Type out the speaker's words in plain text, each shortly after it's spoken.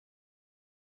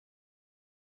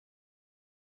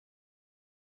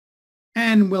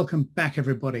And welcome back,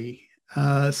 everybody.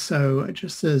 So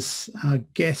just as our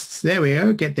guests, there we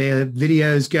go, get their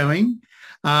videos going.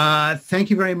 Thank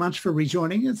you very much for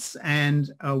rejoining us,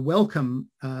 and welcome.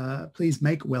 Please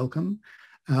make welcome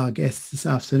our guests this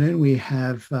afternoon. We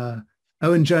have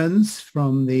Owen Jones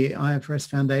from the IFRS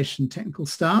Foundation technical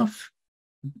staff.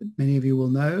 Many of you will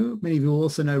know. Many of you will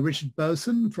also know Richard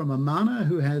Bossen from Amana,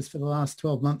 who has for the last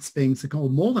 12 months being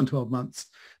seconded, more than 12 months,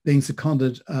 being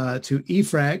seconded to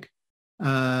EFRAG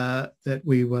that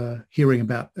we were hearing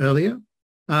about earlier.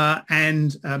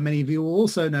 And many of you will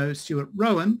also know Stuart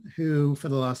Rowan, who for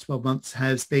the last 12 months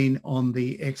has been on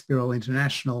the XBRL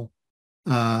International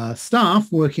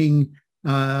staff, working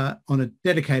on a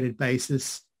dedicated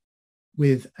basis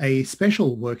with a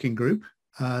special working group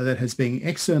that has been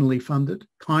externally funded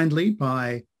kindly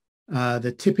by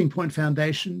the Tipping Point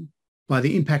Foundation, by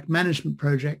the Impact Management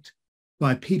Project,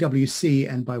 by PwC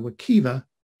and by Wakiva.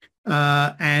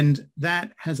 And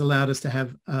that has allowed us to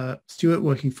have Stuart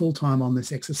working full-time on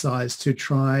this exercise to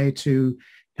try to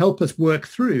help us work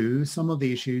through some of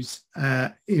the issues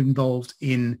involved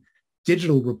in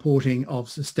digital reporting of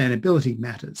sustainability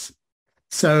matters.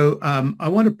 So I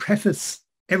want to preface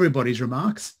everybody's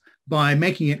remarks by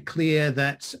making it clear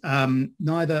that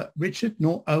neither Richard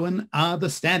nor Owen are the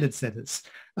standard setters.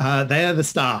 They are the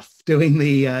staff doing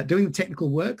the technical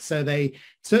work, so they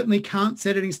certainly can't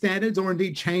set any standards or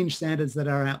indeed change standards that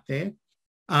are out there.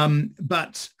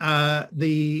 But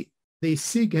the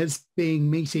SIG has been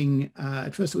meeting,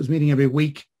 at first it was meeting every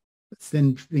week, it's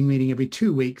then been meeting every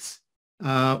 2 weeks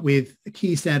with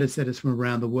key standard setters from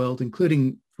around the world,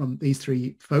 including from these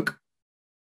three folk.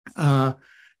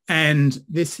 And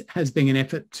this has been an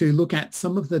effort to look at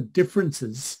some of the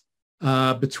differences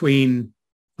between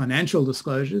financial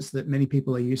disclosures that many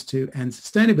people are used to and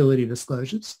sustainability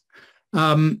disclosures.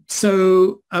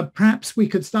 So perhaps we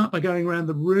could start by going around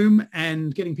the room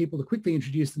and getting people to quickly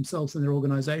introduce themselves and their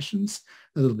organizations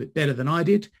a little bit better than I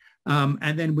did.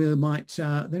 And then we might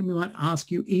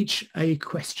ask you each a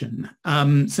question.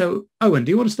 So Owen,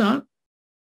 do you want to start?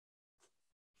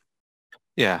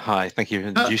 Yeah, hi. Thank you for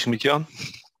introducing me, John.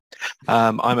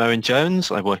 I'm Owen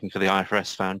Jones. I'm working for the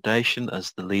IFRS Foundation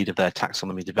as the lead of their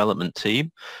taxonomy development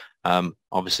team.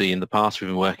 Obviously, in the past,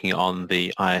 we've been working on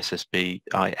the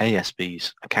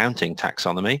IASB's accounting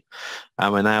taxonomy,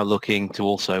 and we're now looking to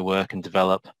also work and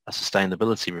develop a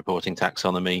sustainability reporting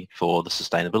taxonomy for the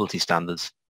sustainability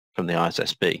standards from the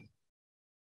ISSB.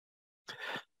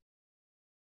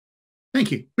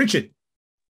 Thank you. Richard.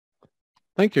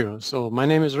 Thank you. So my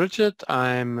name is Richard.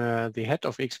 I'm the head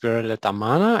of XBRL at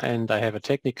Amana, and I have a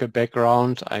technical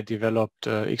background. I developed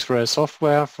XBRL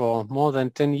software for more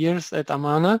than 10 years at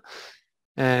Amana.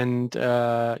 And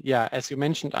yeah, as you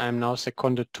mentioned, I am now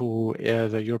seconded to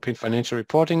the European Financial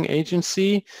Reporting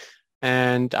Agency.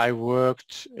 And I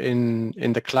worked in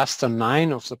the cluster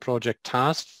 9 of the project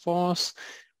task force,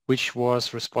 which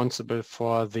was responsible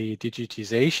for the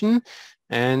digitization.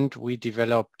 And we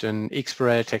developed an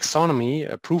XBRL taxonomy,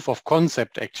 a proof of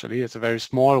concept actually. It's a very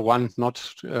small one, not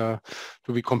to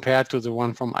be compared to the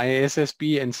one from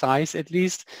IASSB in size at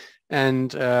least.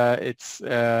 And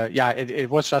it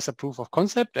was just a proof of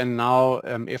concept. And now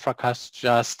EFRAG has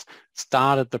just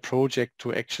started the project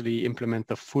to actually implement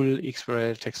the full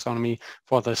XBRL taxonomy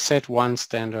for the Set 1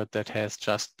 standard that has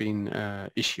just been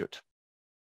issued.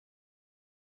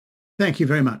 Thank you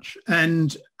very much.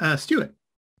 And Stuart.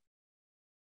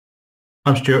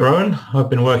 I'm Stuart Rowan.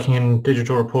 I've been working in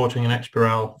digital reporting in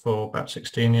XBRL for about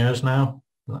 16 years now.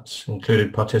 That's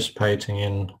included participating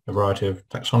in a variety of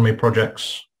taxonomy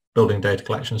projects, building data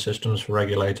collection systems for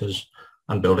regulators,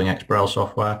 and building XBRL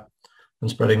software, and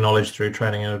spreading knowledge through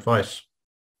training and advice.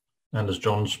 And as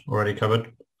John's already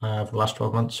covered, for the last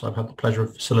 12 months, I've had the pleasure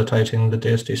of facilitating the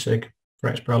DSD SIG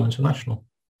for XBRL International.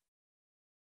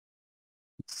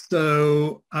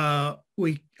 So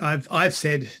I've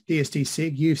said DSD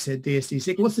SIG, you've said DSD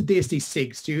SIG. What's the DSD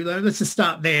SIG, Stu? Let's just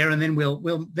start there, and then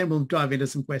we'll dive into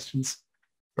some questions.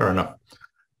 Fair enough.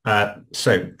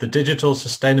 So the Digital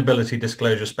Sustainability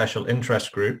Disclosure Special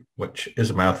Interest Group, which is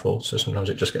a mouthful, so sometimes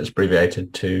it just gets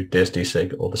abbreviated to DSD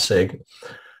SIG or the SIG.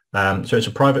 So it's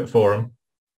a private forum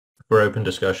for open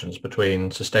discussions between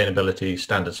sustainability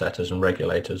standard setters and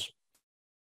regulators.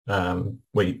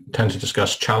 We tend to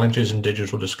discuss challenges in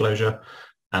digital disclosure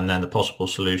and then the possible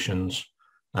solutions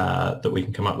that we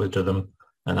can come up with to them.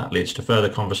 And that leads to further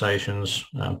conversations,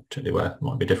 particularly where there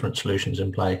might be different solutions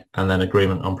in play, and then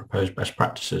agreement on proposed best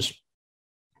practices.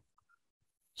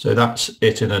 So that's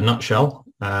it in a nutshell,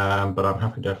 but I'm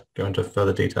happy to go into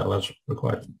further detail as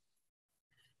required.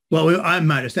 Well, I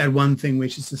might just add one thing,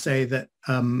 which is to say that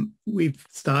we've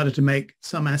started to make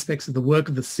some aspects of the work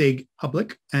of the SIG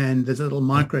public, and there's a little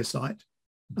microsite,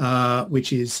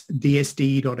 which is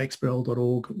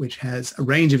dsd.xbrl.org, which has a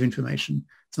range of information,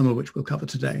 some of which we'll cover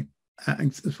today,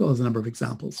 as well as a number of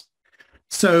examples.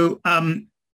 So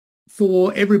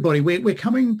for everybody, we're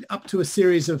coming up to a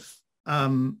series of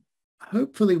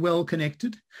hopefully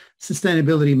well-connected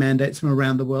sustainability mandates from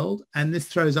around the world. And this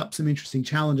throws up some interesting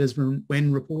challenges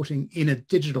when reporting in a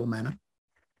digital manner.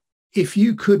 If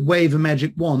you could wave a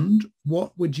magic wand,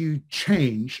 what would you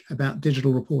change about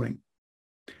digital reporting?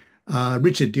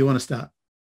 Richard, do you want to start?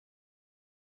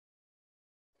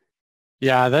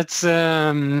 Yeah, that's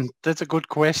a good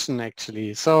question,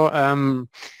 actually. So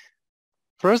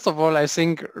first of all, I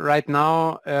think right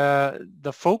now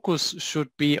the focus should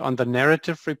be on the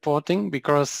narrative reporting,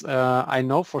 because I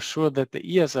know for sure that the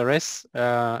ESRS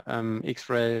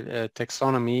XBRL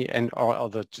taxonomy or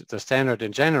the standard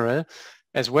in general,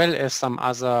 as well as some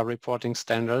other reporting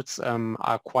standards,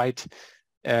 are quite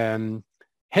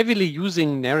heavily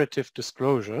using narrative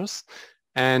disclosures.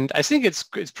 And I think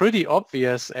it's pretty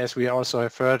obvious, as we also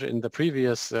have heard in the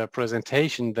previous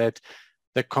presentation, that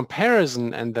the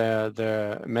comparison and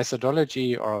the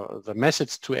methodology or the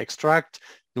methods to extract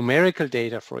numerical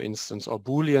data, for instance, or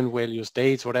Boolean values,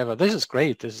 dates, whatever, this is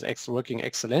great. This is working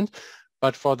excellent.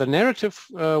 But for the narrative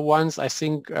ones, I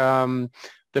think the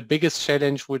biggest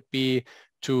challenge would be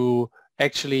to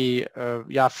actually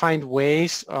find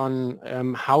ways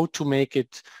on how to make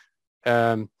it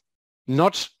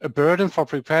not a burden for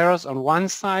preparers on one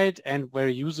side and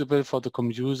very usable for the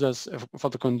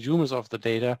consumers of the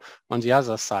data on the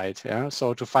other side. Yeah,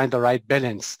 so to find the right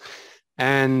balance.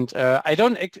 And I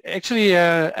don't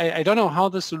I don't know how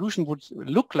the solution would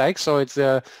look like. So it's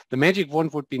the magic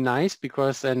wand would be nice,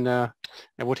 because then I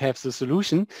would have the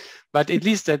solution. But at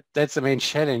least that's the main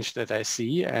challenge that I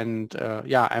see. And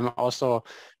I'm also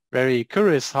very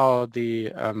curious how the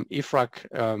IFRAC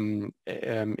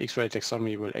XBRL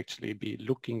taxonomy will actually be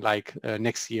looking like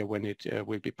next year when it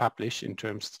will be published in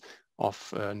terms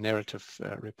of narrative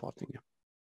reporting.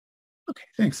 Okay,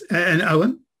 thanks. And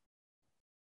Owen?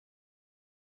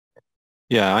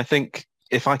 Yeah, I think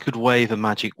if I could wave a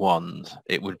magic wand,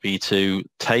 it would be to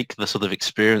take the sort of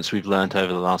experience we've learned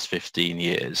over the last 15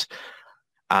 years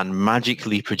and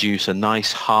magically produce a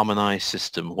nice harmonized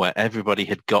system where everybody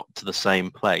had got to the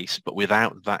same place, but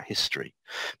without that history.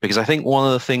 Because I think one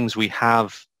of the things we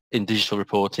have in digital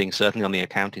reporting, certainly on the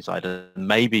accounting side, and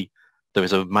maybe there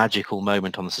is a magical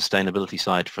moment on the sustainability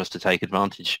side for us to take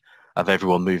advantage of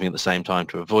everyone moving at the same time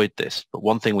to avoid this. But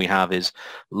one thing we have is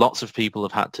lots of people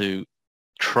have had to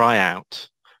try out,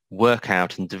 work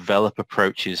out, and develop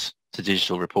approaches to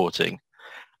digital reporting.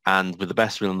 And with the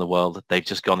best will in the world, they've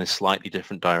just gone in slightly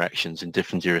different directions in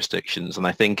different jurisdictions. And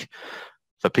I think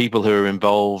for people who are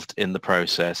involved in the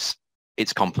process,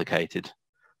 it's complicated.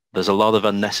 There's a lot of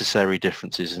unnecessary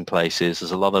differences in places.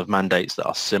 There's a lot of mandates that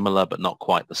are similar but not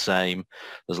quite the same.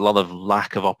 There's a lot of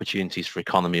lack of opportunities for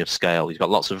economy of scale. You've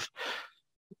got lots of,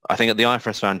 I think at the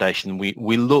IFRS Foundation,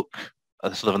 we look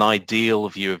a sort of an ideal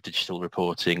view of digital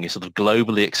reporting is sort of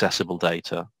globally accessible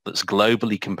data that's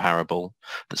globally comparable,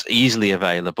 that's easily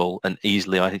available and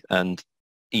easily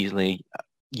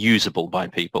usable by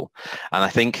people. And I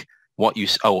think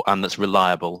and that's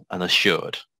reliable and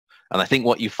assured. And I think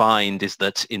what you find is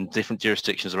that in different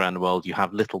jurisdictions around the world, you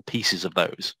have little pieces of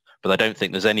those, but I don't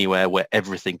think there's anywhere where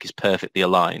everything is perfectly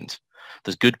aligned.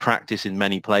 There's good practice in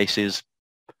many places,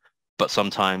 but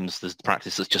sometimes there's the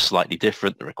practice that's just slightly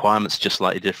different. The requirements are just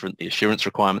slightly different. The assurance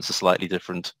requirements are slightly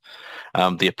different.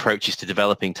 The approaches to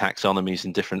developing taxonomies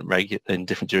in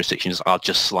different jurisdictions are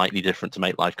just slightly different to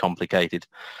make life complicated.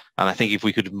 And I think if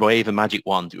we could wave a magic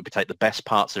wand, it would take the best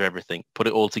parts of everything, put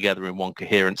it all together in one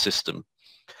coherent system,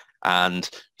 and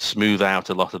smooth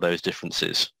out a lot of those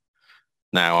differences.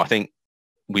 Now, I think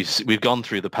we've gone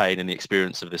through the pain and the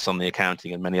experience of this on the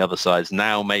accounting and many other sides.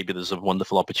 Now maybe there's a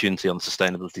wonderful opportunity on the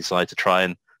sustainability side to try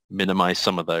and minimize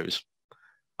some of those.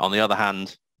 On the other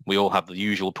hand, we all have the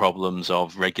usual problems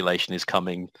of regulation is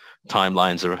coming,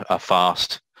 timelines are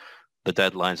fast, the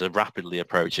deadlines are rapidly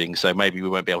approaching, so maybe we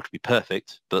won't be able to be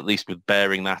perfect, but at least with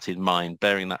bearing that in mind,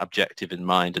 bearing that objective in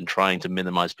mind and trying to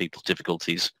minimize people's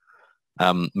difficulties,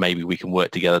 maybe we can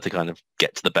work together to kind of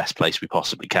get to the best place we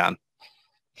possibly can.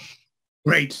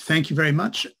 Great, thank you very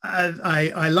much.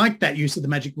 I like that use of the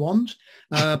magic wand.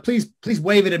 Please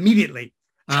wave it immediately,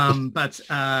 but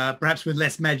perhaps with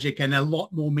less magic and a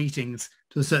lot more meetings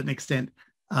to a certain extent.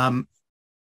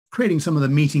 Creating some of the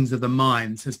meetings of the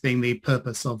minds has been the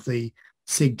purpose of the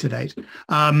SIG to date.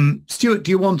 Stuart, do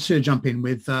you want to jump in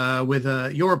with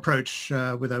your approach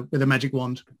with a magic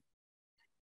wand?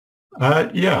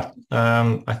 Yeah,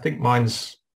 I think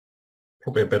mine's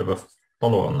probably a bit of a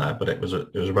follow on there, but it was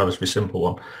a relatively simple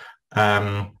one.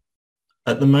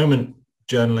 At the moment,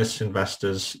 journalists,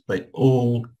 investors, they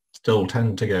all still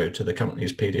tend to go to the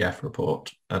company's PDF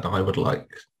report, and I would like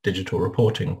digital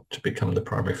reporting to become the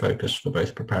primary focus for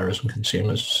both preparers and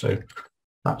consumers. So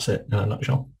that's it in a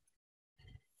nutshell.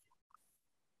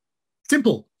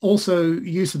 Simple. Also,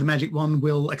 use of the magic wand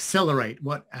will accelerate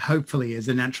what hopefully is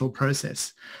a natural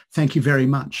process. Thank you very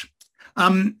much.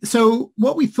 So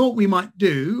what we thought we might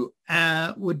do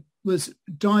was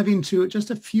dive into just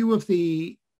a few of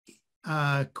the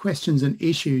questions and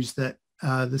issues that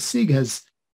the SIG has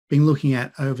been looking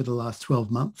at over the last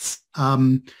 12 months.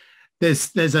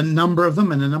 There's a number of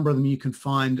them, and a number of them you can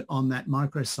find on that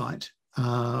microsite,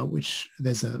 which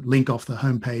there's a link off the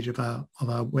homepage of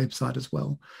our website as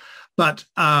well. But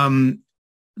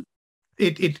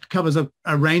it covers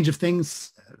a range of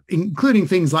things, including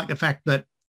things like the fact that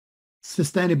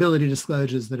sustainability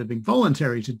disclosures that have been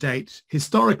voluntary to date,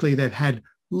 historically, they've had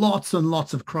lots and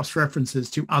lots of cross-references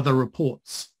to other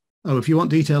reports. Oh, if you want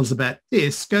details about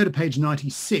this, go to page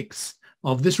 96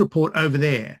 of this report over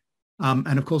there.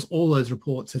 And of course, all those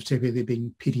reports have typically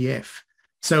been PDF.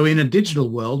 So in a digital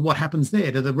world, what happens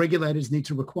there? Do the regulators need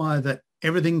to require that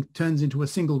everything turns into a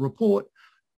single report?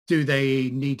 Do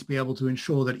they need to be able to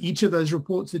ensure that each of those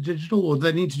reports are digital, or do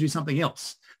they need to do something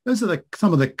else? Those are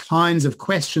some of the kinds of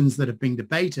questions that have been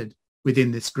debated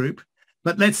within this group.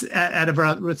 But let's, at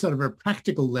a sort of a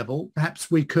practical level, perhaps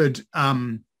we could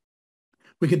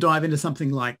dive into something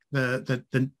like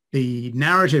the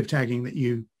narrative tagging that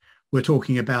you were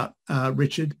talking about,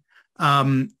 Richard.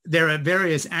 There are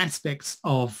various aspects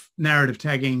of narrative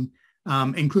tagging,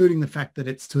 including the fact that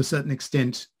it's to a certain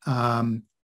extent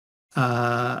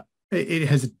it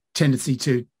has a tendency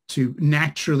to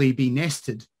naturally be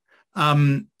nested.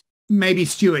 Maybe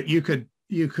Stuart, you could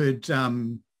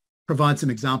provide some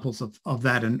examples of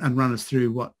that and run us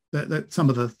through what some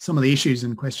of the issues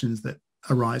and questions that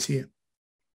arise here.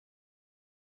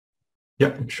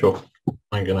 Yep, sure.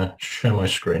 I'm going to share my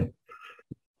screen.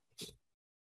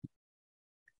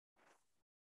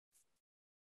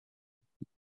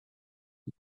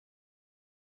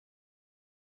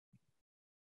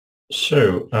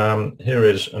 So here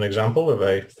is an example of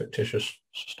a fictitious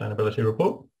sustainability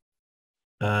report.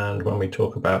 And when we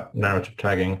talk about narrative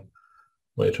tagging,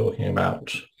 we're talking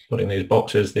about putting these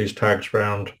boxes, these tags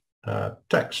around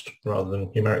text rather than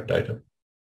numeric data.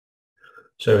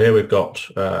 So here we've got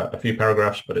a few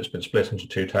paragraphs, but it's been split into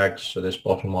two tags. So this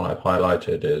bottom one I've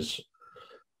highlighted is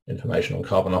information on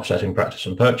carbon offsetting practice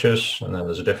and purchase. And then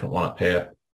there's a different one up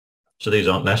here. So these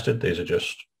aren't nested. These are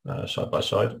just side by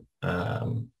side.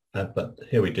 But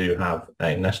here we do have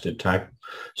a nested tag.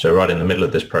 So right in the middle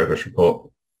of this progress report,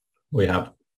 we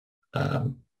have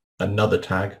another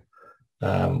tag,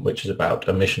 which is about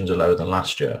emissions are lower than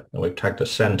last year. And we've tagged a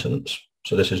sentence.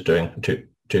 So this is doing two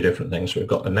different things. So we've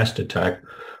got a nested tag,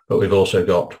 but we've also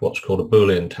got what's called a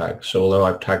Boolean tag. So although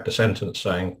I've tagged a sentence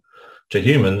saying, to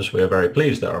humans, we are very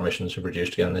pleased that our emissions have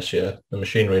reduced again this year, the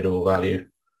machine readable value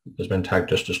has been tagged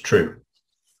just as true.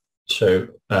 So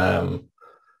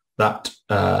that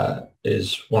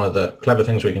is one of the clever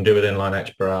things we can do with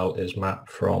inline XBRL is map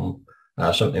from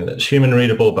something that's human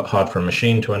readable but hard for a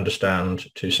machine to understand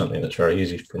to something that's very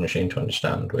easy for a machine to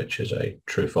understand, which is a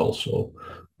true, false, or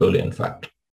Boolean fact.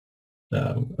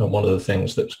 And one of the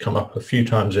things that's come up a few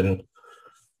times in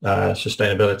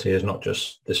sustainability is not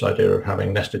just this idea of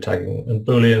having nested tagging and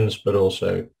Booleans, but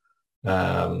also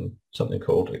something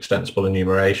called extensible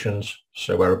enumerations.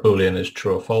 So where a Boolean is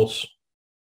true or false,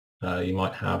 you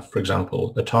might have, for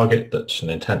example, a target that's an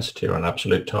intensity or an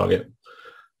absolute target.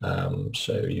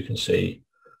 So you can see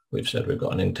we've said we've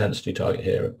got an intensity target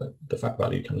here, but the fact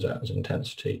value comes out as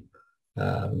intensity.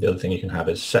 The other thing you can have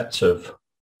is sets of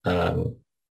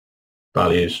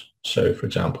values. So, for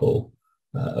example,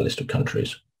 a list of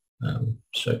countries.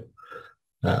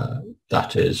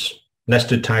 That is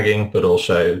nested tagging, but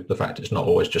also the fact it's not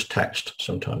always just text.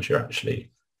 Sometimes you're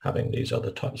actually having these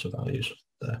other types of values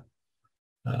there.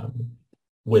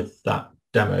 With that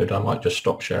demoed, I might just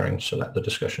stop sharing so let the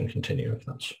discussion continue if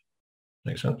that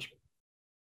makes sense.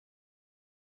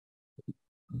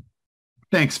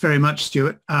 Thanks very much,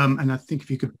 Stuart. And I think if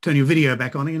you could turn your video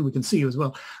back on again, we can see you as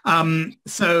well. I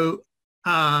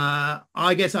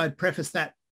guess I'd preface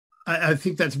that. I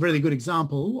think that's a really good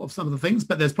example of some of the things,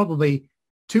 but there's probably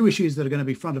two issues that are going to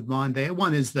be front of mind there.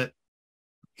 One is that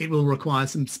it will require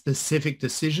some specific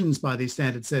decisions by these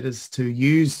standard setters to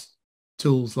use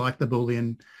tools like the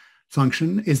Boolean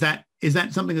function. Is that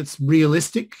something that's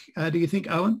realistic, do you think,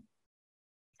 Owen?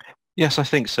 Yes, I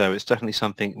think so. It's definitely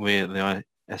something the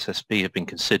SSB have been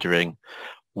considering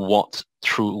what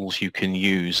tools you can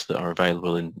use that are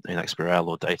available in XBRL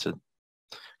or data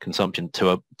consumption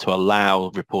to allow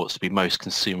reports to be most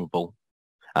consumable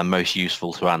and most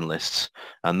useful to analysts.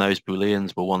 And those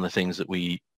Booleans were one of the things that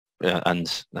we,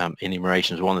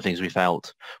 enumerations were one of the things we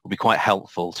felt would be quite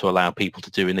helpful to allow people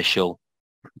to do initial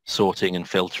sorting and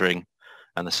filtering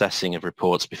and assessing of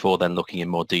reports before then looking in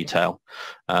more detail.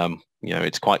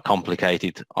 It's quite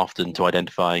complicated often to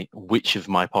identify which of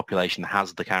my population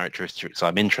has the characteristics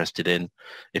I'm interested in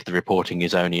if the reporting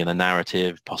is only in a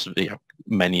narrative, possibly in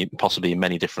many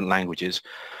different languages.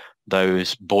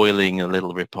 Those boiling a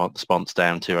little response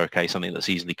down to, okay, something that's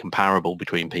easily comparable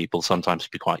between people sometimes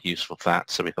would be quite useful for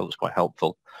that. So we thought it was quite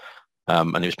helpful.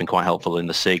 And it's been quite helpful in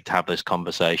the SIG to have those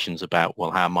conversations about,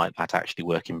 well, how might that actually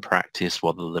work in practice?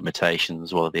 What are the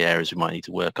limitations? What are the areas we might need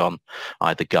to work on,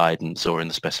 either guidance or in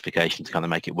the specification to kind of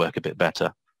make it work a bit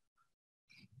better?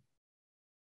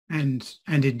 And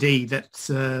indeed, that's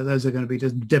those are going to be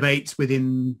just debates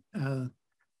within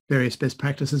various best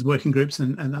practices working groups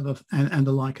and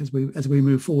the like as we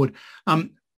move forward.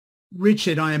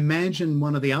 Richard, I imagine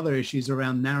one of the other issues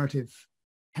around narrative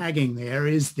tagging there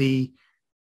is the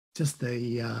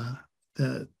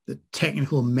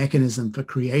technical mechanism for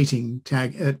creating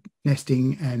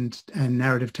nesting and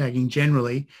narrative tagging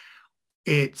generally.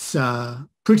 It's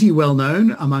pretty well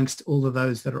known amongst all of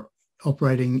those that are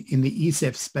operating in the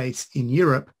ESEF space in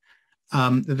Europe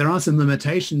that there are some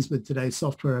limitations with today's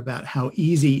software about how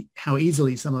easily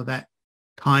some of that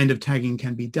kind of tagging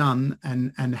can be done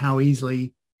and how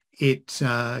easily it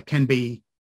can be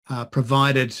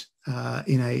provided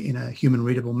in a human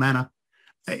readable manner.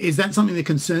 Is that something that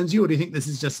concerns you, or do you think this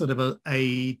is just sort of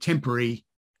a temporary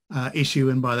issue,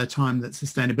 and by the time that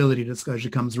sustainability disclosure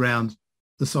comes around,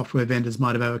 the software vendors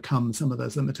might have overcome some of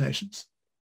those limitations?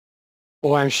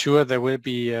 Oh, I'm sure there will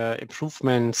be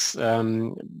improvements.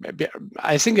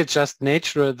 I think it's just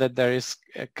natural that there is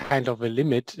a kind of a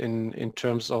limit in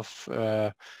terms of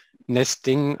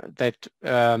nesting, that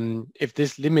if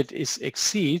this limit is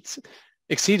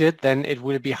exceeded, then it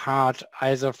will be hard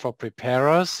either for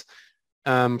preparers.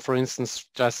 For instance,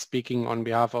 just speaking on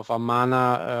behalf of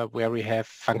Amana, where we have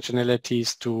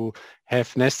functionalities to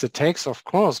have nested tags, of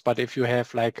course, but if you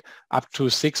have like up to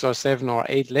 6 or 7 or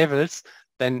 8 levels,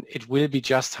 then it will be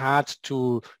just hard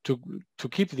to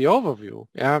keep the overview,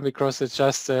 yeah, because it's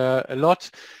just a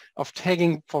lot of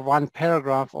tagging for one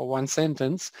paragraph or one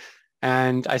sentence.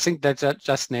 And I think that's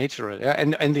just natural. Yeah?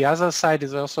 And the other side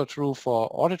is also true for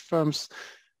audit firms,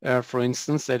 for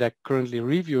instance, that are currently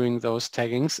reviewing those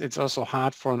taggings. It's also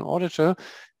hard for an auditor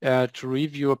to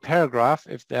review a paragraph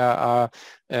if there are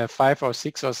 5 or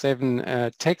 6 or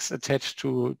 7 tags attached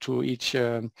to each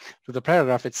to the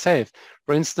paragraph itself.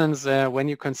 For instance, when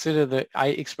you consider the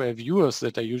XBRL viewers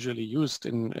that are usually used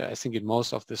in, I think, in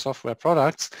most of the software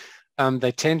products,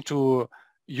 they tend to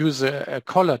use a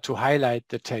color to highlight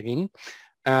the tagging.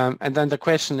 And then the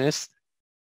question is,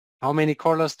 how many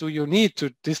colors do you need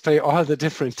to display all the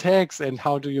different tags, and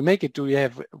how do you make it? Do you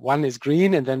have one is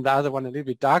green and then the other one a little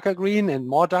bit darker green and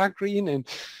more dark green and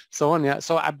so on? Yeah.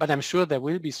 So, but I'm sure there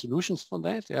will be solutions for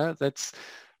that. Yeah, that's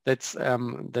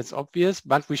obvious.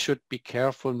 But we should be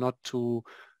careful not to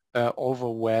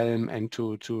overwhelm and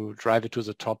to drive it to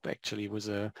the top actually with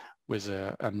a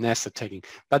nested tagging.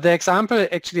 But the example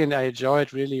actually, and I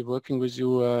enjoyed really working with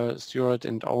you, Stuart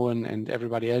and Owen and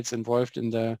everybody else involved in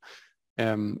the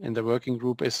working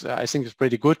group, is I think is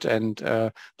pretty good. And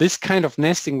this kind of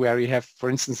nesting where you have, for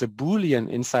instance, a Boolean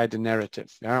inside the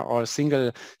narrative, yeah, or a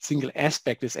single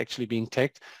aspect is actually being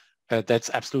tagged, that's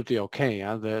absolutely okay.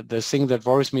 Yeah? The thing that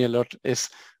worries me a lot is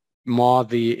more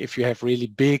if you have really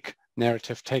big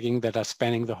narrative tagging that are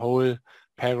spanning the whole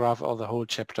paragraph or the whole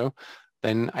chapter,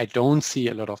 then I don't see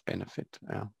a lot of benefit.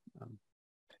 Yeah.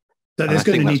 So there's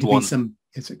going to need to be some.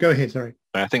 Go ahead, sorry.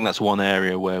 I think that's one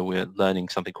area where we're learning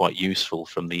something quite useful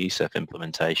from the ESEF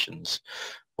implementations,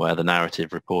 where the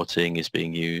narrative reporting is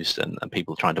being used and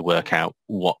people trying to work out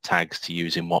what tags to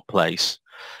use in what place.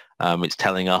 It's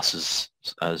telling us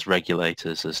as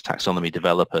regulators, as taxonomy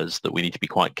developers, that we need to be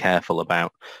quite careful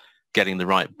about getting the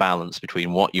right balance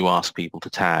between what you ask people to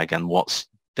tag and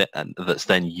that's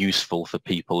then useful for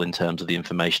people in terms of the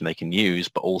information they can use,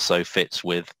 but also fits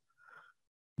with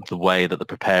the way that the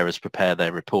preparers prepare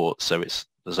their reports. So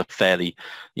there's a fairly,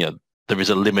 there is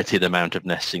a limited amount of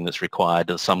nesting that's required.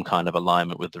 There's some kind of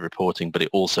alignment with the reporting, but it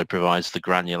also provides the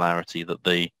granularity that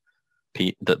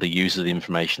the user, the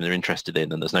information they're interested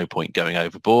in, and there's no point going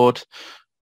overboard,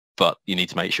 but you need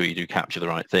to make sure you do capture the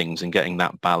right things, and getting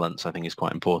that balance, I think, is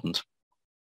quite important.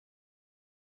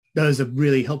 Those are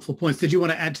really helpful points. Did you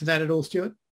want to add to that at all,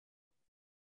 Stuart?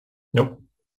 Nope.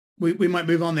 we might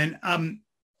move on then.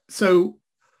 So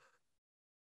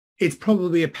it's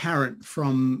probably apparent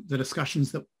from the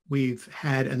discussions that we've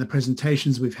had and the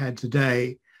presentations we've had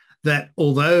today that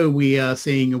although we are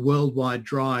seeing a worldwide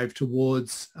drive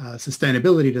towards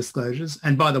sustainability disclosures,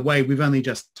 and by the way, we've only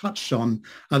just touched on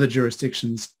other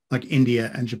jurisdictions like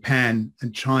India and Japan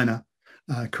and China,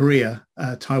 Korea,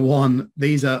 Taiwan.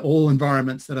 These are all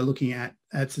environments that are looking at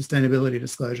sustainability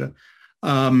disclosure.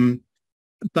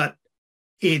 But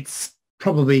it's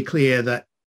probably clear that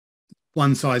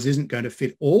one size isn't going to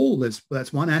fit all.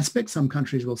 That's one aspect. Some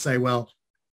countries will say, well,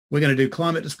 we're going to do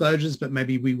climate disclosures, but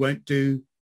maybe we won't do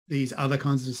these other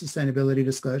kinds of sustainability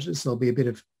disclosures. There'll be a bit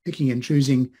of picking and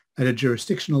choosing at a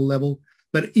jurisdictional level.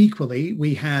 But equally,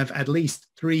 we have at least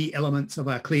 3 elements of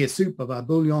our clear soup, of our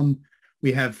bouillon.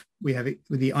 We have it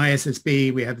with the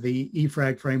ISSB, we have the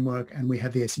EFRAG framework, and we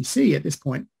have the SEC at this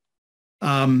point.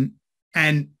 And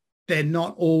they're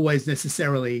not always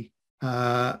necessarily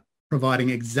providing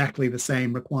exactly the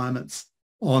same requirements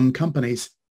on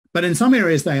companies, but in some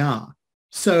areas they are.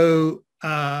 So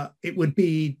it would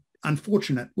be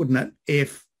unfortunate, wouldn't it,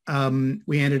 if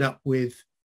we ended up with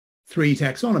 3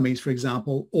 taxonomies, for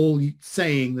example, all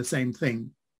saying the same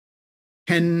thing.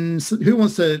 Who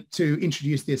wants to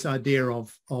introduce this idea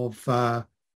of what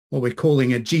we're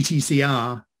calling a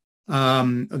GTCR,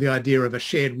 or the idea of a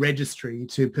shared registry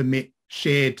to permit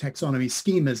shared taxonomy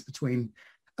schemas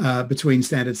between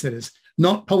standard setters?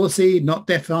 Not policy, not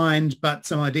defined, but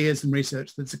some ideas and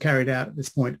research that's carried out at this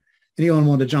point. Anyone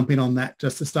want to jump in on that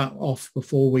just to start off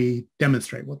before we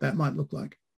demonstrate what that might look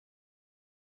like?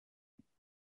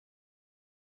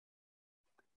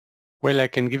 Well, I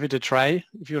can give it a try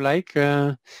if you like.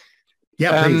 Yeah,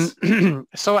 please.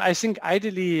 So I think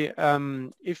ideally,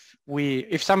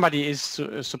 if somebody is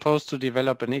supposed to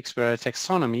develop an XBRL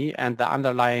taxonomy and the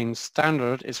underlying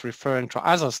standard is referring to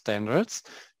other standards,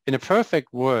 in a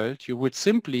perfect world, you would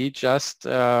simply just,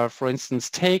 for instance,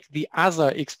 take the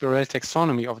other XBRL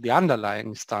taxonomy of the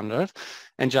underlying standard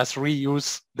and just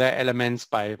reuse their elements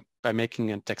by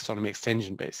making a taxonomy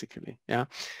extension, basically. Yeah.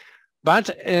 But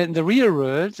in the real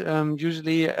world,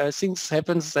 usually things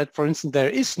happens that, for instance, there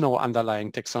is no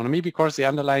underlying taxonomy because the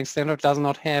underlying standard does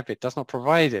not have it, does not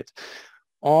provide it.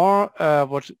 Or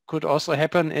what could also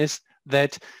happen is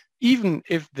that even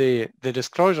if the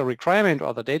disclosure requirement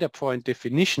or the data point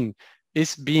definition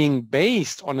is being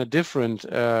based on a different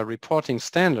reporting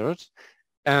standard,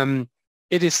 it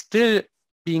is still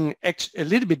being a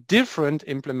little bit different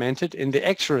implemented in the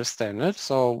actual standard.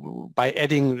 So by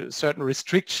adding certain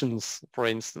restrictions, for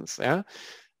instance, yeah,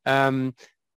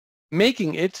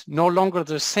 making it no longer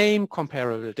the same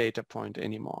comparable data point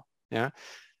anymore. Yeah.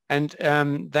 And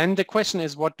then the question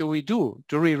is, what do we do?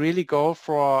 Do we really go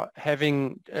for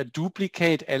having a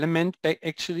duplicate element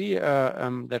actually?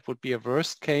 That would be a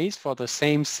worst case for the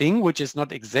same thing, which is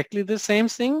not exactly the same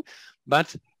thing,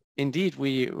 but indeed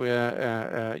we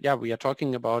are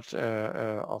talking about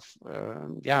a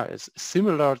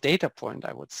similar data point,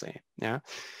 I would say. Yeah.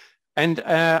 And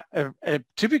a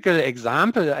typical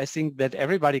example, I think that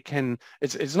everybody can,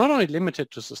 it's not only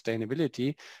limited to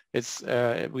sustainability, it's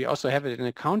we also have it in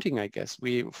accounting, I guess.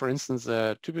 For instance,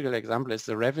 a typical example is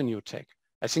the revenue tag.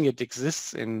 I think it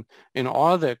exists in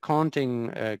all the accounting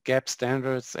GAAP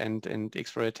standards and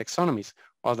XBRL taxonomies.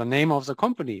 Or the name of the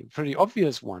company, pretty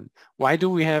obvious one. Why do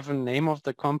we have a name of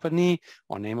the company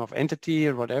or name of entity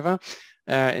or whatever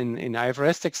in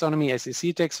IFRS taxonomy,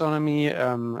 SEC taxonomy,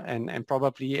 and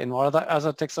probably in all the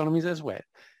other taxonomies as well?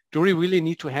 Do we really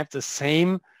need to have the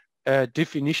same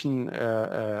definition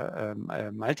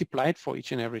multiplied for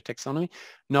each and every taxonomy?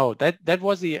 No, that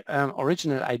was the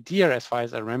original idea, as far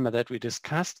as I remember, that we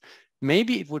discussed.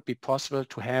 Maybe it would be possible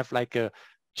to have like a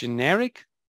generic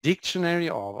dictionary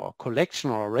or collection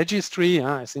or registry.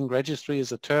 I think registry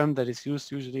is a term that is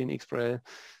used usually in XBRL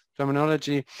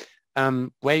terminology,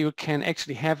 where you can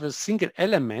actually have a single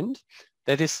element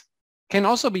that can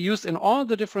also be used in all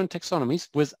the different taxonomies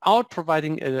without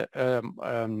providing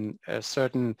a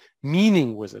certain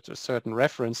meaning with it, a certain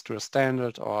reference to a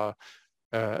standard or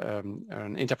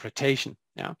an interpretation.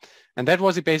 Yeah, and that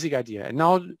was the basic idea. And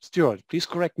now, Stuart, please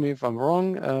correct me if I'm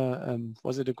wrong.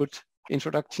 Was it a good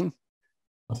introduction?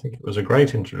 I think it was a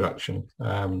great introduction.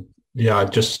 Yeah,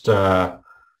 just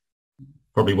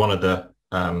probably one of the,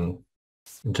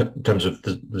 in terms of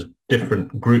the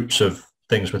different groups of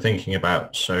things we're thinking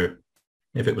about. So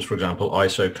if it was, for example,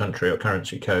 ISO country or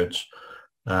currency codes,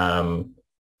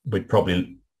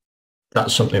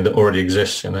 that's something that already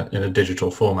exists in a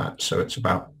digital format. So it's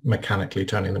about mechanically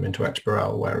turning them into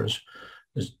XBRL, whereas,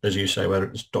 as you say, whether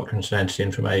it's documents and entity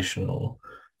information or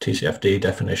TCFD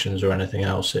definitions or anything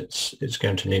else, it's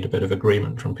going to need a bit of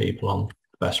agreement from people on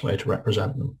the best way to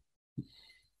represent them.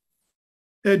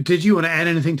 Did you want to add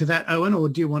anything to that, Owen, or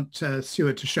do you want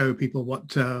Stuart to show people what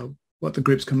the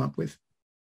group's come up with?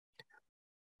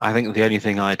 I think the only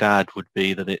thing I'd add would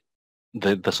be that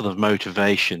the sort of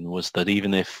motivation was that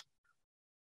even if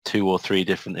 2 or 3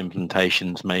 different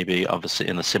implementations maybe obviously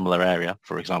in a similar area,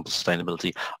 for example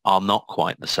sustainability, are not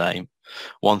quite the same,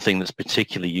 one thing that's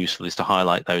particularly useful is to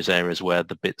highlight those areas where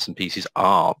the bits and pieces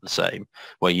are the same,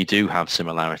 where you do have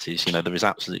similarities. You know, there is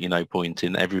absolutely no point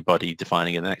in everybody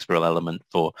defining an XBRL element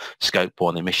for scope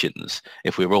 1 emissions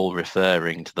if we're all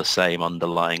referring to the same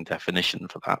underlying definition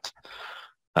for that.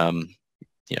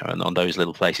 You know, and on those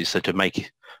little places, so to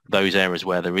make those areas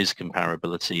where there is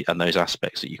comparability and those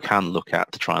aspects that you can look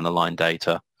at to try and align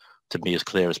data, to be as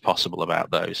clear as possible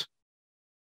about those.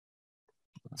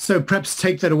 So perhaps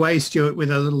take that away, Stuart,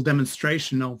 with a little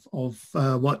demonstration of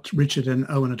what Richard and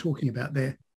Owen are talking about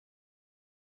there.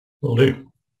 Will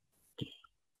do.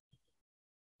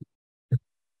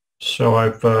 So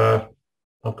I've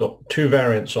got 2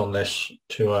 variants on this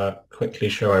to quickly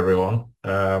show everyone.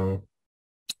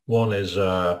 One is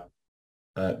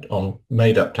on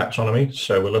made-up taxonomy.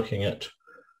 So we're looking at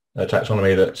a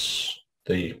taxonomy that's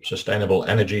the sustainable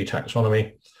energy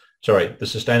taxonomy. Sorry, the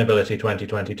Sustainability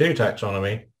 2022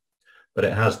 taxonomy, but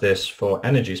it has this for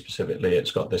energy specifically.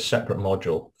 It's got this separate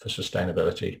module for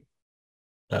sustainability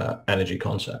energy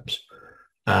concepts.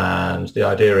 And the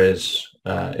idea is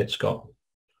it's got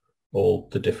all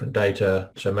the different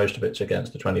data. So most of it's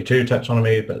against the 22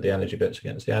 taxonomy, but the energy bit's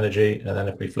against the energy. And then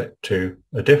if we flip to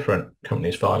a different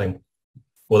company's filing,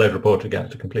 well, they've reported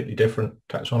against a completely different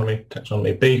taxonomy,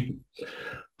 taxonomy B,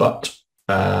 but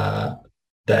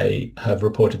they have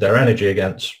reported their energy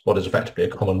against what is effectively a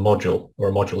common module, or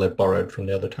a module they've borrowed from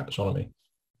the other taxonomy.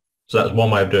 So that's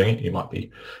one way of doing it. You might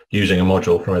be using a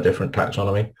module from a different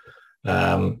taxonomy.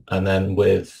 And then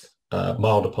with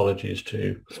mild apologies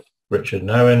to Richard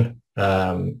and Owen,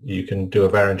 you can do a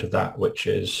variant of that, which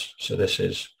is, so this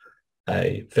is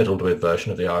a fiddled with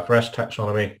version of the IFRS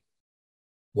taxonomy,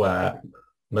 where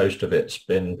most of it's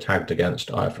been tagged against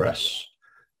IFRS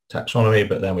taxonomy,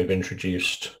 but then we've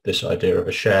introduced this idea of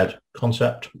a shared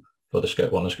concept for the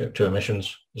scope 1 and scope 2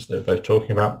 emissions, as they're both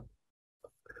talking about.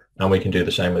 And we can do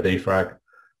the same with EFRAG,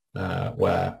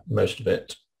 where most of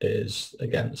it is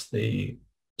against the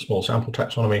small sample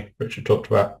taxonomy Richard talked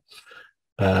about.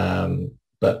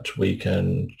 But we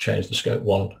can change the scope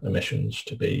 1 emissions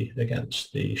to be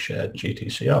against the shared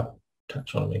GTCR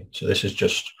taxonomy. So this is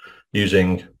just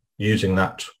using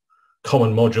that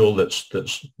common module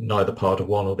that's neither part of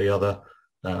one or the other,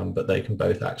 but they can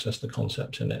both access the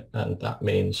concepts in it. And that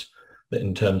means that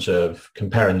in terms of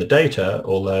comparing the data,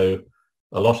 although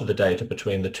a lot of the data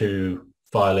between the 2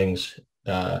 filings,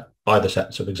 either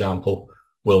sets of example,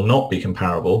 will not be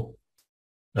comparable,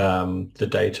 the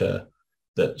data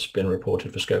that's been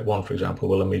reported for scope 1, for example,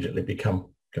 will immediately become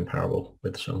comparable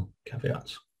with some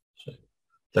caveats. So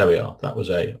there we are. That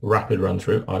was a rapid run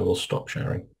through. I will stop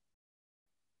sharing.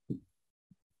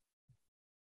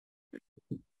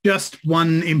 Just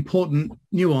one important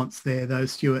nuance there, though,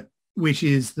 Stuart, which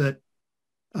is that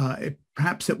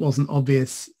perhaps it wasn't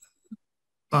obvious,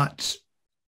 but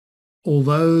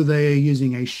although they're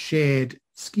using a shared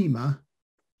schema,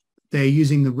 they're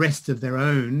using the rest of their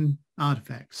own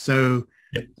artifacts. So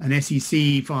yep. An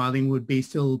SEC filing would be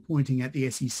still pointing at the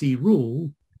SEC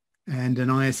rule, and an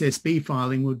ISSB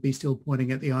filing would be still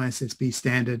pointing at the ISSB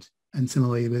standard, and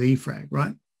similarly with EFRAG,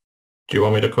 right? Do you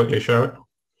want me to quickly show it?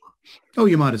 Oh,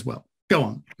 you might as well. Go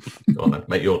on. Go on then.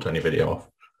 Make your turn your video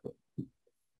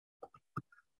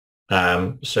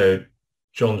off. So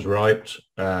John's right.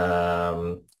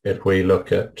 If we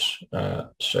look at,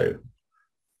 so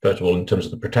first of all, in terms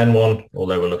of the pretend one,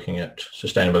 although we're looking at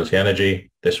sustainability energy,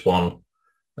 this one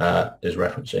is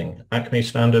referencing ACME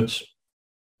standards,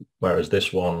 whereas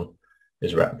this one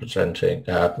is referencing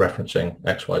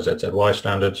XYZZY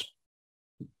standards.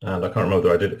 And I can't remember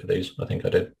whether I did it for these. I think I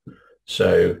did.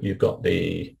 So you've got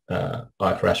the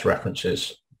IFRS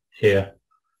references here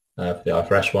for the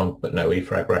IFRS one, but no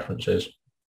EFRAG references.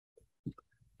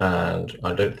 And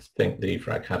I don't think the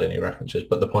EFRAG had any references,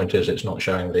 but the point is it's not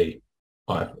showing the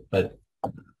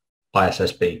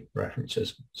ISSB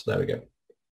references. So there we go.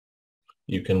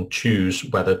 You can choose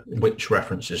which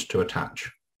references to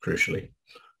attach, crucially.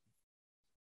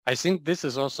 I think this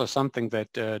is also something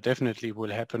that definitely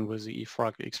will happen with the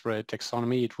EFRAG XBRL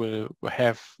taxonomy. It will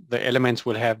have, the elements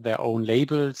will have their own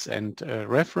labels and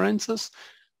references,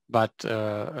 but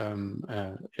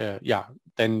yeah,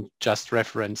 then just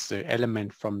reference the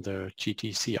element from the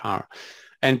GTCR.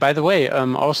 And by the way,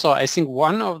 also I think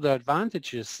one of the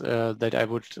advantages that I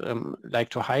would like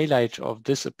to highlight of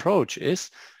this approach is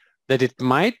that it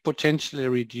might potentially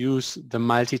reduce the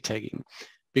multi-tagging.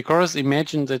 Because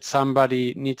imagine that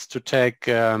somebody needs to tag,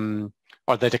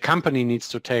 or that a company needs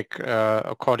to tag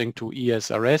according to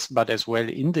ESRS, but as well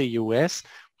in the US,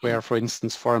 where, for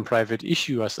instance, foreign private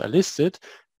issuers are listed,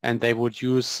 and they would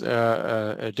use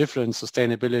a different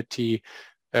sustainability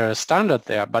standard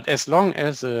there. But as long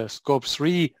as a Scope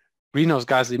 3 greenhouse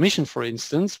gas emission, for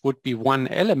instance, would be one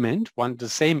element, the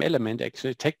same element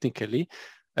actually technically,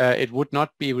 it would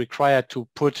not be required to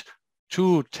put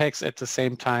two tags at the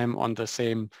same time on the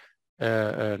same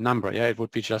number. Yeah, it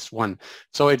would be just one.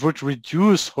 So it would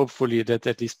reduce, hopefully, that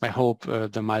at least my hope,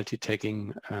 the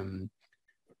multi-tagging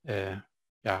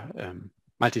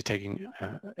multi-tagging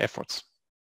efforts.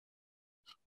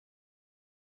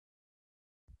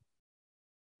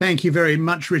 Thank you very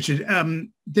much, Richard.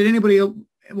 Did anybody else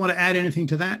want to add anything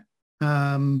to that,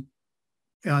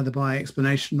 either by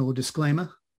explanation or disclaimer?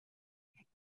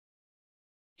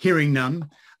 Hearing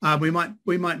none, we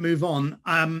might move on.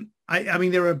 I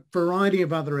mean, there are a variety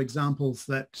of other examples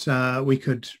that we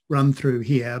could run through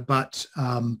here, but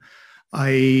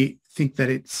I think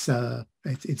that it's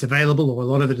available, or a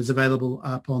lot of it is available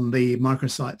up on the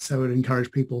microsite. So I would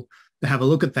encourage people to have a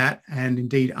look at that and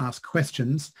indeed ask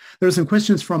questions. There are some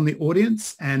questions from the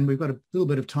audience, and we've got a little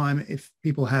bit of time if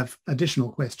people have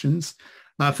additional questions.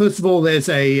 First of all, there's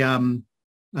a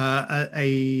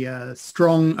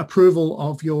strong approval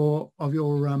of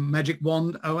your magic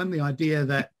wand, Owen, the idea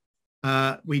that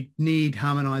we need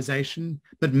harmonization,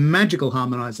 but magical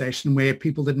harmonization where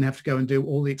people didn't have to go and do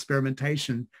all the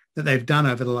experimentation that they've done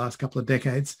over the last couple of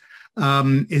decades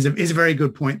is a very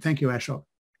good point. Thank you, Ashok.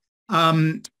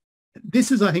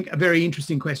 This is, I think, a very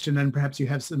interesting question, and perhaps you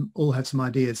all have some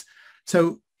ideas.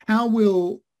 So how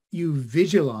will you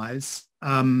visualize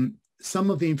some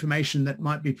of the information that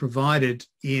might be provided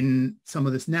in some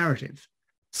of this narrative?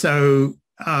 So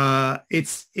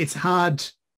it's hard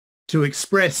to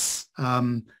express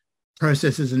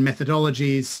processes and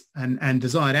methodologies and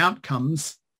desired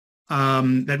outcomes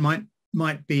that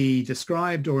might be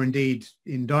described, or indeed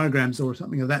in diagrams or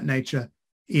something of that nature,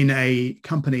 in a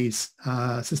company's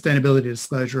sustainability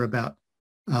disclosure about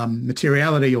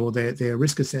materiality or their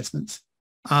risk assessments.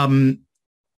 How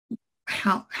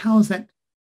is that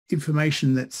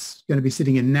information that's going to be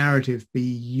sitting in narrative be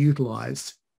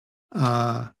utilized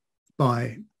by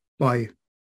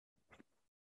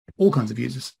all kinds of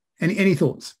users? Any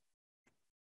thoughts?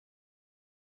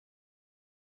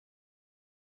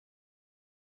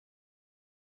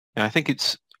 I think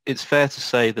it's fair to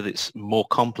say that it's more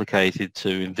complicated to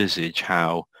envisage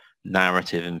how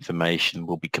narrative information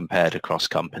will be compared across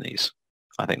companies.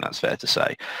 I think that's fair to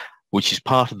say, which is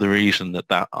part of the reason that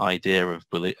that idea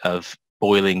of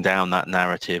boiling down that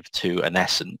narrative to an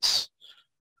essence,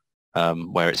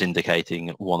 where it's indicating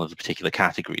one of the particular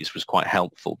categories, was quite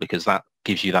helpful, because that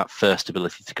gives you that first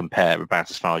ability to compare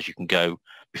about as far as you can go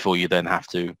before you then have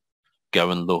to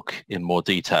go and look in more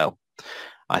detail.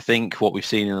 I think what we've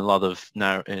seen in a lot of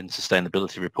now in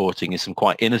sustainability reporting is some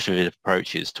quite innovative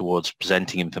approaches towards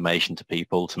presenting information to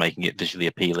people, to making it visually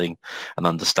appealing and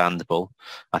understandable.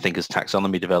 I think as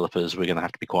taxonomy developers, we're going to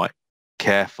have to be quite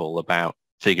careful about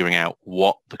figuring out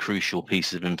what the crucial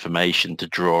pieces of information to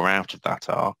draw out of that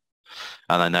are.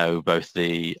 And I know both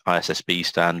the ISSB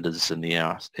standards and the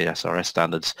ESRS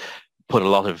standards put a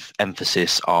lot of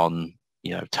emphasis on,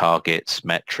 you know, targets,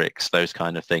 metrics, those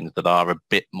kind of things that are a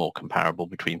bit more comparable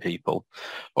between people,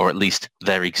 or at least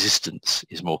their existence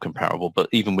is more comparable. But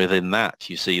even within that,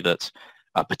 you see that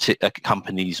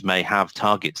companies may have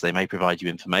targets. They may provide you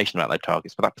information about their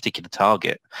targets, but that particular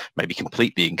target may be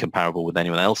completely incomparable with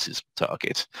anyone else's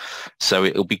target. So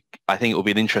I think it will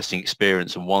be an interesting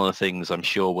experience. And one of the things I'm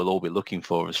sure we'll all be looking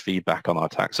for as feedback on our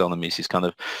taxonomies is kind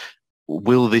of,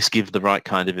 will this give the right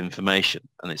kind of information?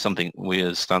 And it's something we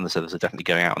as standard setters are definitely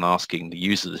going out and asking the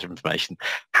users of this information,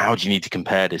 how do you need to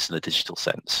compare this in a digital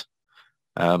sense?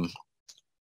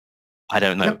 I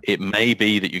don't know. Yep. It may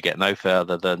be that you get no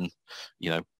further than, you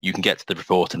know, you can get to the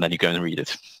report and then you go and read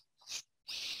it.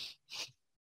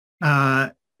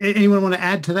 Anyone want to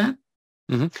add to that?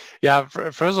 Mm-hmm. Yeah,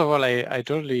 first of all, I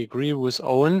totally agree with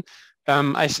Owen.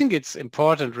 I think it's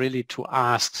important really to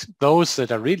ask those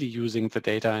that are really using the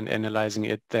data and analyzing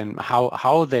it, then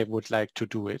how they would like to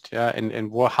do it, yeah, and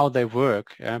how they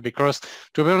work, yeah? Because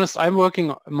to be honest, I'm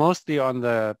working mostly on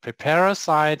the preparer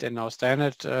side and now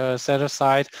standard setter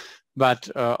side,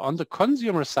 But on the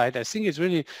consumer side, I think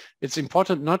it's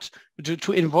important not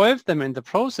to involve them in the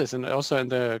process and also in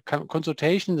the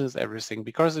consultations and everything,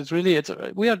 because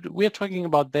we are talking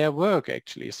about their work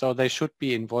actually, so they should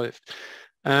be involved.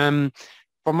 From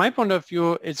my point of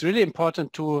view, it's really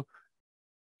important to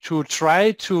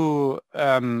try to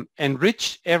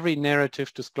enrich every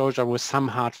narrative disclosure with some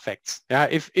hard facts, yeah,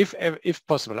 if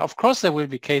possible. Of course, there will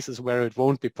be cases where it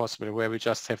won't be possible, where we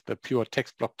just have the pure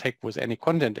text block tag with any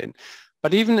content in.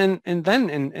 But even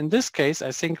in this case,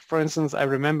 I think, for instance, I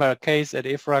remember a case at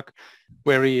IFRAC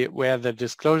where the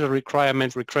disclosure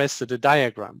requirement requested a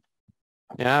diagram.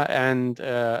 Yeah, and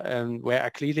where I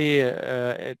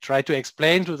clearly tried to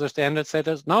explain to the standard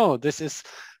setters, no, this is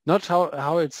not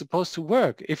how it's supposed to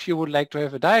work. If you would like to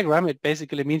have a diagram, it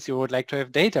basically means you would like to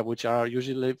have data, which are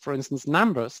usually, for instance,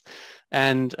 numbers.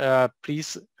 And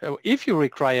please, if you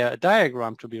require a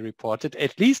diagram to be reported,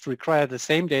 at least require the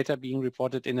same data being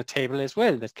reported in a table as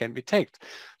well that can be tagged.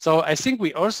 So I think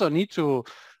we also need to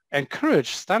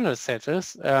encourage standard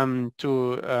setters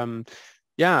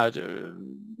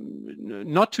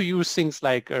not to use things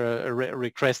like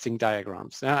requesting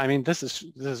diagrams. Yeah? I mean, this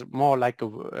is more like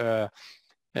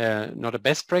not a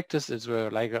best practice, it's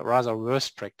like a rather worse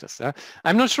practice. Yeah?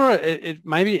 I'm not sure,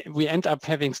 maybe we end up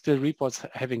having still reports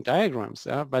having diagrams,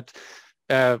 yeah? But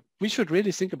we should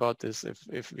really think about this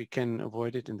if we can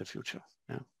avoid it in the future.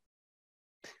 Yeah.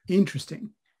 Interesting.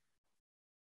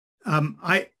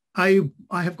 I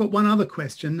have got one other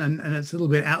question, and it's a little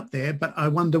bit out there, but I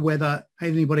wonder whether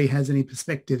anybody has any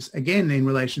perspectives, again, in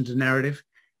relation to narrative.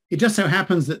 It just so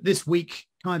happens that this week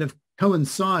kind of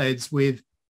coincides with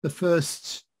the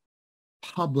first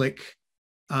public,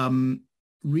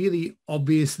 really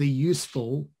obviously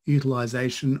useful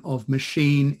utilization of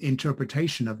machine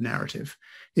interpretation of narrative.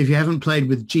 If you haven't played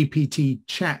with GPT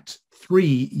Chat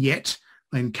 3 yet,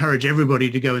 I encourage everybody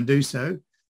to go and do so.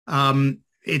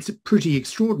 It's pretty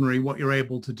extraordinary what you're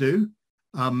able to do.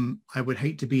 I would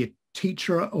hate to be a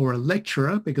teacher or a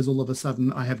lecturer, because all of a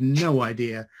sudden I have no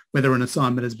idea whether an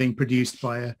assignment is being produced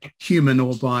by a human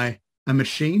or by a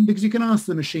machine, because you can ask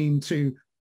the machine to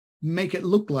make it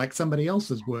look like somebody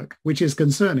else's work, which is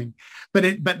concerning.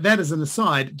 But that as an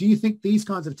aside, do you think these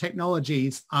kinds of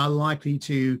technologies are likely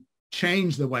to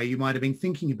change the way you might have been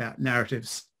thinking about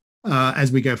narratives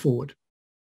as we go forward?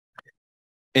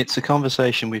 It's a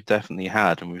conversation we've definitely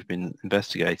had and we've been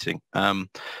investigating. And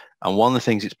one of the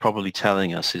things it's probably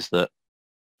telling us is that,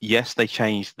 yes, they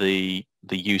changed the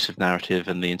use of narrative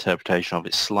and the interpretation of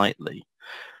it slightly,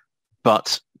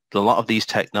 but a lot of these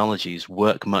technologies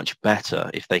work much better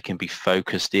if they can be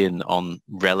focused in on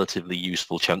relatively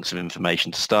useful chunks of information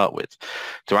to start with.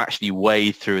 To actually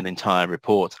wade through an entire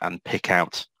report and pick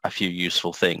out a few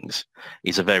useful things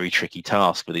is a very tricky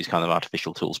task for these kind of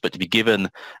artificial tools. But to be given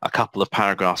a couple of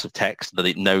paragraphs of text that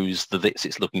it knows the bits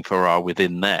it's looking for are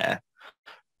within there,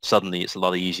 suddenly it's a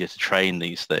lot easier to train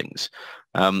these things.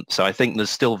 So I think there's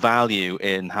still value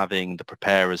in having the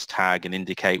preparers tag and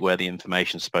indicate where the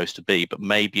information is supposed to be, but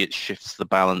maybe it shifts the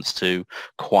balance to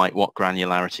quite what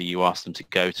granularity you ask them to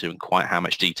go to and quite how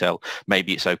much detail.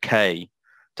 Maybe it's okay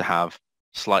to have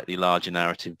slightly larger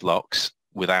narrative blocks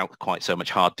without quite so much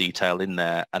hard detail in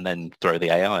there and then throw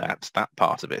the AI at that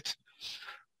part of it.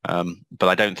 But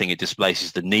I don't think it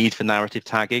displaces the need for narrative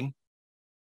tagging,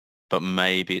 but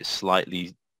maybe it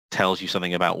slightly tells you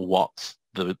something about what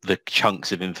the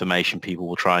chunks of information people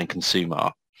will try and consume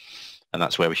are. And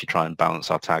that's where we should try and balance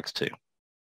our tags to.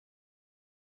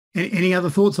 Any other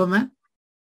thoughts on that?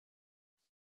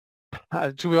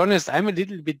 To be honest, I'm a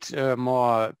little bit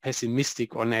more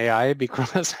pessimistic on AI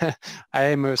because I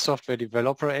am a software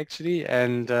developer actually,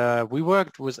 and we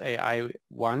worked with AI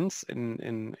once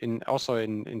also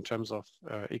in terms of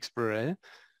XBRL,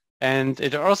 and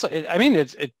it also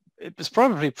it's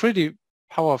probably pretty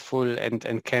powerful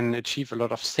and can achieve a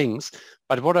lot of things.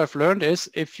 But what I've learned is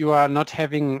if you are not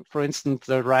having, for instance,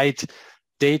 the right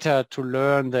data to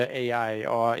learn the AI,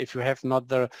 or if you have not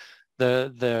the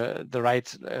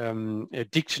right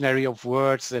dictionary of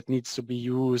words that needs to be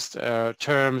used,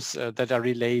 terms that are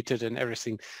related and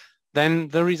everything, then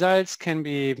the results can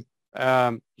be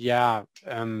could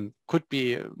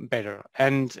be better.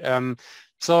 And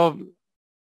so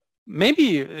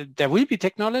maybe there will be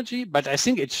technology, but I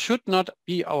think it should not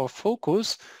be our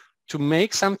focus to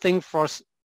make something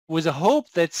with a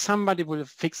hope that somebody will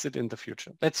fix it in the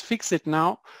future. Let's fix it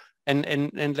now, and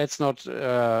let's not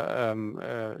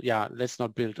let's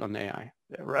not build on AI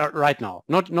right now.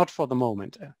 Not for the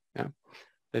moment. Yeah,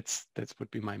 that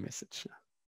would be my message.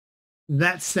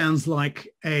 That sounds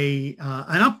like an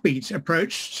upbeat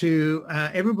approach to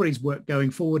everybody's work going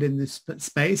forward in this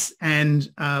space.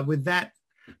 And with that,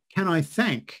 can I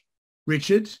thank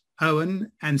Richard,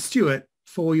 Owen, and Stuart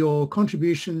for your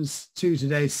contributions to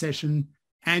today's session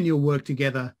and your work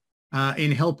together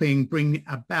in helping bring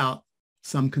about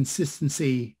some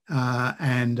consistency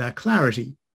and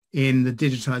clarity in the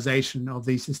digitization of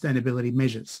these sustainability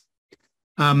measures.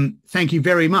 Thank you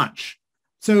very much.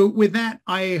 So with that,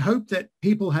 I hope that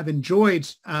people have enjoyed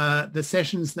the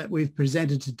sessions that we've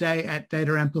presented today at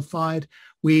Data Amplified.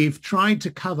 We've tried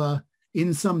to cover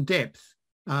in some depth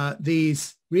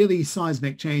these really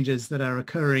seismic changes that are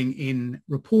occurring in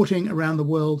reporting around the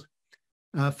world.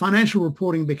 Financial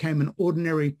reporting became an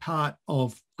ordinary part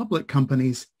of public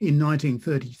companies in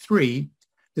 1933.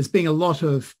 There's been a lot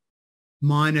of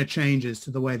minor changes to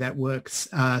the way that works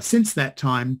since that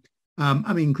time,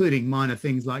 including minor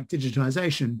things like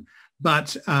digitization,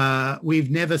 but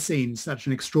we've never seen such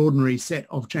an extraordinary set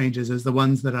of changes as the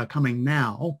ones that are coming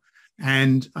now.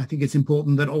 And I think it's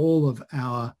important that all of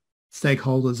our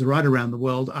stakeholders right around the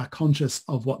world are conscious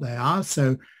of what they are.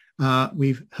 So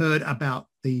we've heard about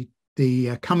the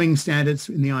coming standards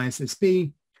in the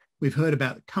ISSB. We've heard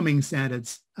about coming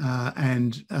standards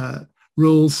and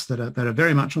rules that are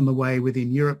very much on the way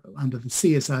within Europe under the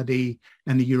CSRD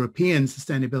and the European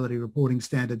Sustainability Reporting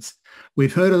Standards.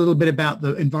 We've heard a little bit about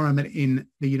the environment in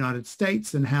the United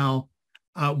States and how,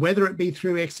 whether it be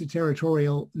through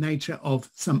extraterritorial nature of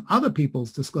some other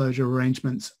people's disclosure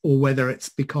arrangements or whether it's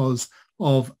because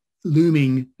of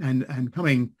looming and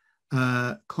coming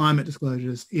climate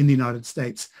disclosures in the United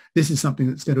States, this is something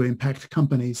that's going to impact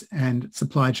companies and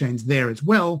supply chains there as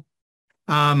well.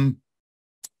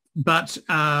 But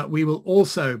we will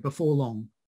also, before long,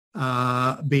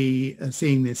 be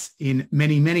seeing this in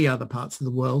many, many other parts of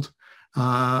the world.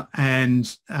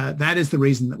 And that is the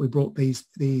reason that we brought these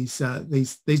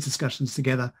discussions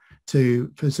together for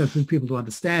people to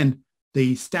understand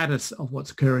the status of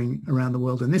what's occurring around the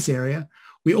world in this area.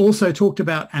 We also talked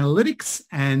about analytics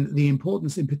and the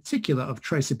importance in particular of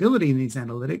traceability in these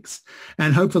analytics.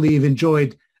 And hopefully you've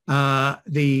enjoyed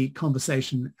the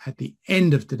conversation at the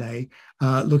end of today,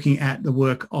 looking at the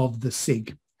work of the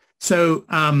SIG. So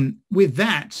with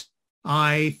that,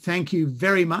 I thank you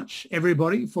very much,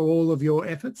 everybody, for all of your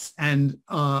efforts and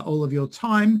all of your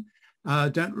time.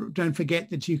 Don't forget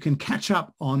that you can catch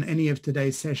up on any of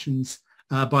today's sessions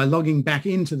by logging back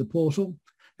into the portal,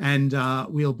 and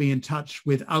we'll be in touch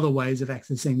with other ways of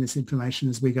accessing this information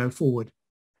as we go forward.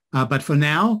 But for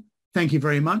now, thank you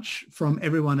very much from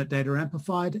everyone at Data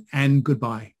Amplified, and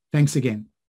goodbye. Thanks again.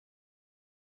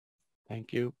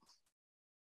 Thank you.